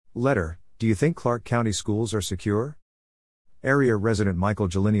Letter, do you think Clark County schools are secure? Area resident Michael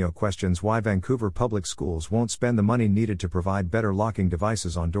Gelinio questions why Vancouver public schools won't spend the money needed to provide better locking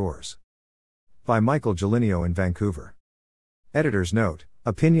devices on doors. By Michael Gelinio in Vancouver. Editor's note: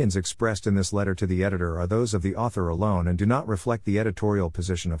 opinions expressed in this letter to the editor are those of the author alone and do not reflect the editorial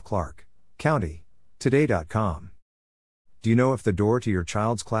position of Clark County Today.com. Do you know if the door to your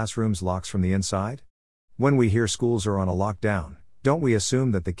child's classrooms locks from the inside? When we hear schools are on a lockdown, don't we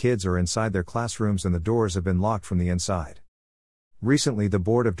assume that the kids are inside their classrooms and the doors have been locked from the inside? Recently, the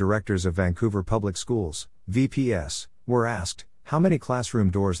Board of Directors of Vancouver Public Schools, VPS, were asked, how many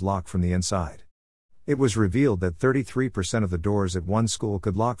classroom doors lock from the inside? It was revealed that 33% of the doors at one school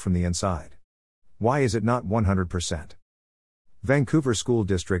could lock from the inside. Why is it not 100%? Vancouver School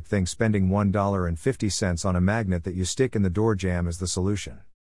District thinks spending $1.50 on a magnet that you stick in the door jamb is the solution.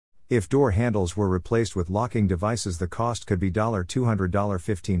 If door handles were replaced with locking devices, the cost could be $200,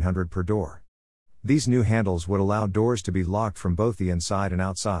 $1,500 per door. These new handles would allow doors to be locked from both the inside and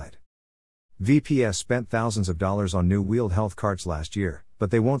outside. VPS spent thousands of dollars on new wheeled health carts last year,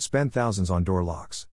 but they won't spend thousands on door locks.